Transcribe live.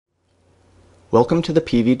Welcome to the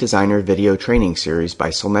PV Designer video training series by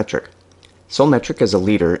Solmetric. Solmetric is a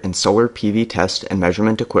leader in solar PV test and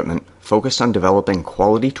measurement equipment focused on developing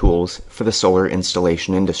quality tools for the solar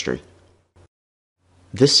installation industry.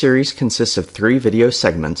 This series consists of 3 video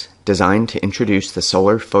segments designed to introduce the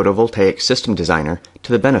Solar Photovoltaic System Designer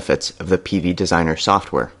to the benefits of the PV Designer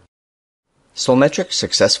software. Solmetric's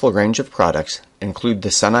successful range of products include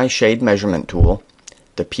the Sun Eye Shade Measurement Tool,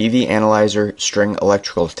 the PV Analyzer String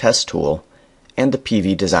Electrical Test Tool, and the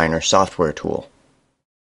PV Designer software tool.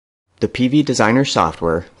 The PV Designer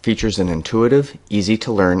software features an intuitive,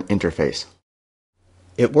 easy-to-learn interface.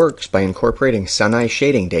 It works by incorporating sun eye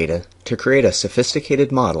shading data to create a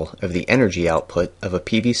sophisticated model of the energy output of a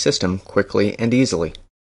PV system quickly and easily.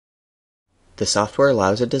 The software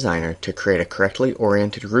allows a designer to create a correctly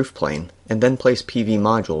oriented roof plane and then place PV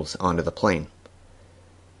modules onto the plane.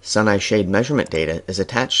 Sun eye shade measurement data is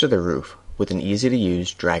attached to the roof with an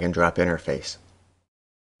easy-to-use drag-and-drop interface.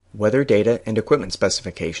 Weather data and equipment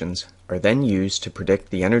specifications are then used to predict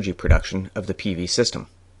the energy production of the PV system.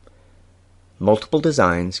 Multiple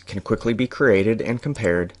designs can quickly be created and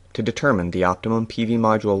compared to determine the optimum PV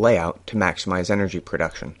module layout to maximize energy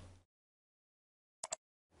production.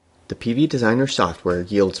 The PV Designer software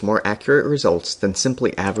yields more accurate results than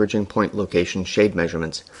simply averaging point location shade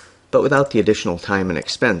measurements, but without the additional time and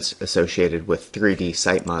expense associated with 3D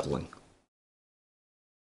site modeling.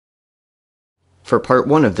 For part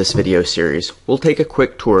 1 of this video series, we'll take a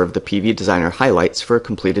quick tour of the PV Designer highlights for a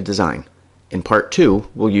completed design. In part 2,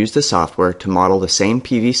 we'll use the software to model the same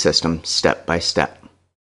PV system step by step.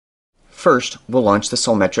 First, we'll launch the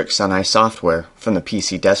Solmetric Sun Eye software from the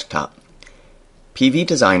PC desktop. PV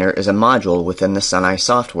Designer is a module within the Sun Eye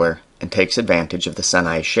software and takes advantage of the Sun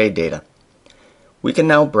Eye shade data. We can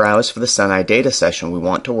now browse for the Sun Eye data session we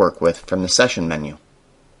want to work with from the Session menu.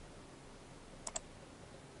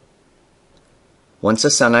 Once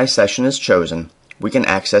a Sun Eye session is chosen, we can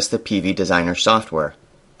access the PV Designer software,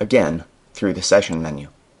 again, through the Session menu.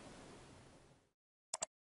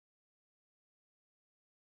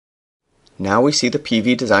 Now we see the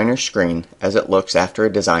PV Designer screen as it looks after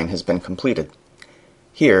a design has been completed.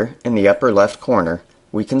 Here, in the upper left corner,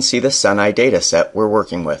 we can see the Sun Eye dataset we're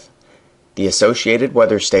working with. The associated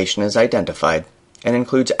weather station is identified and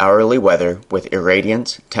includes hourly weather with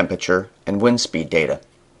irradiance, temperature, and wind speed data.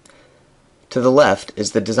 To the left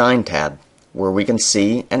is the Design tab, where we can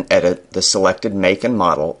see and edit the selected make and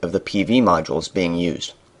model of the PV modules being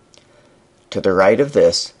used. To the right of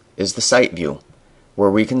this is the Site view,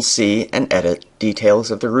 where we can see and edit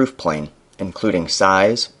details of the roof plane, including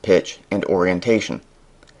size, pitch, and orientation.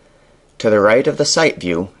 To the right of the Site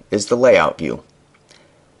view is the Layout view,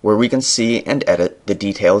 where we can see and edit the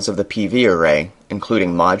details of the PV array,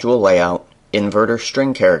 including module layout, inverter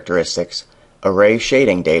string characteristics, array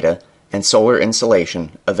shading data, and solar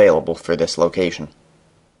insolation available for this location.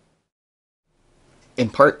 In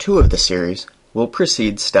part 2 of the series, we'll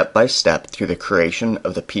proceed step by step through the creation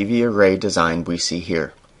of the PV array design we see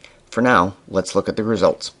here. For now, let's look at the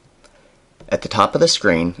results. At the top of the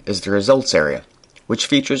screen is the results area, which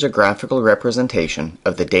features a graphical representation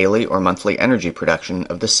of the daily or monthly energy production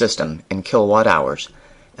of the system in kilowatt hours,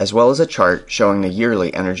 as well as a chart showing the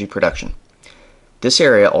yearly energy production. This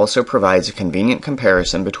area also provides a convenient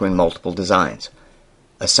comparison between multiple designs.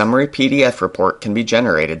 A summary PDF report can be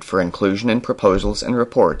generated for inclusion in proposals and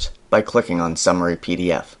reports by clicking on Summary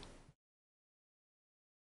PDF.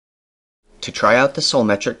 To try out the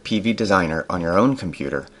Solmetric PV Designer on your own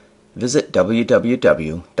computer, visit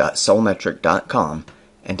www.solmetric.com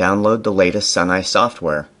and download the latest Sun Eye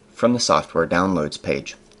software from the Software Downloads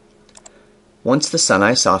page. Once the Sun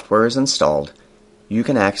Eye software is installed, you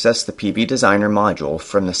can access the PV Designer module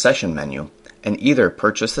from the Session menu and either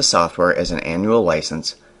purchase the software as an annual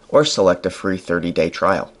license or select a free 30-day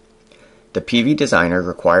trial. The PV Designer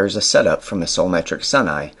requires a setup from a Solmetric Sun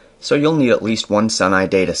Eye, so you'll need at least one Sun Eye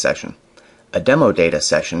data session. A demo data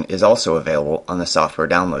session is also available on the Software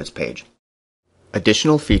Downloads page.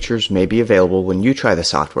 Additional features may be available when you try the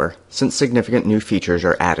software, since significant new features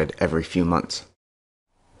are added every few months.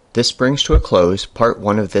 This brings to a close part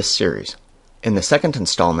 1 of this series. In the second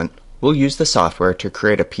installment, we'll use the software to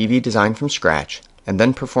create a PV design from scratch and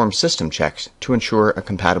then perform system checks to ensure a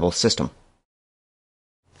compatible system.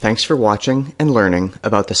 Thanks for watching and learning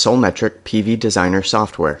about the Solmetric PV Designer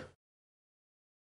software.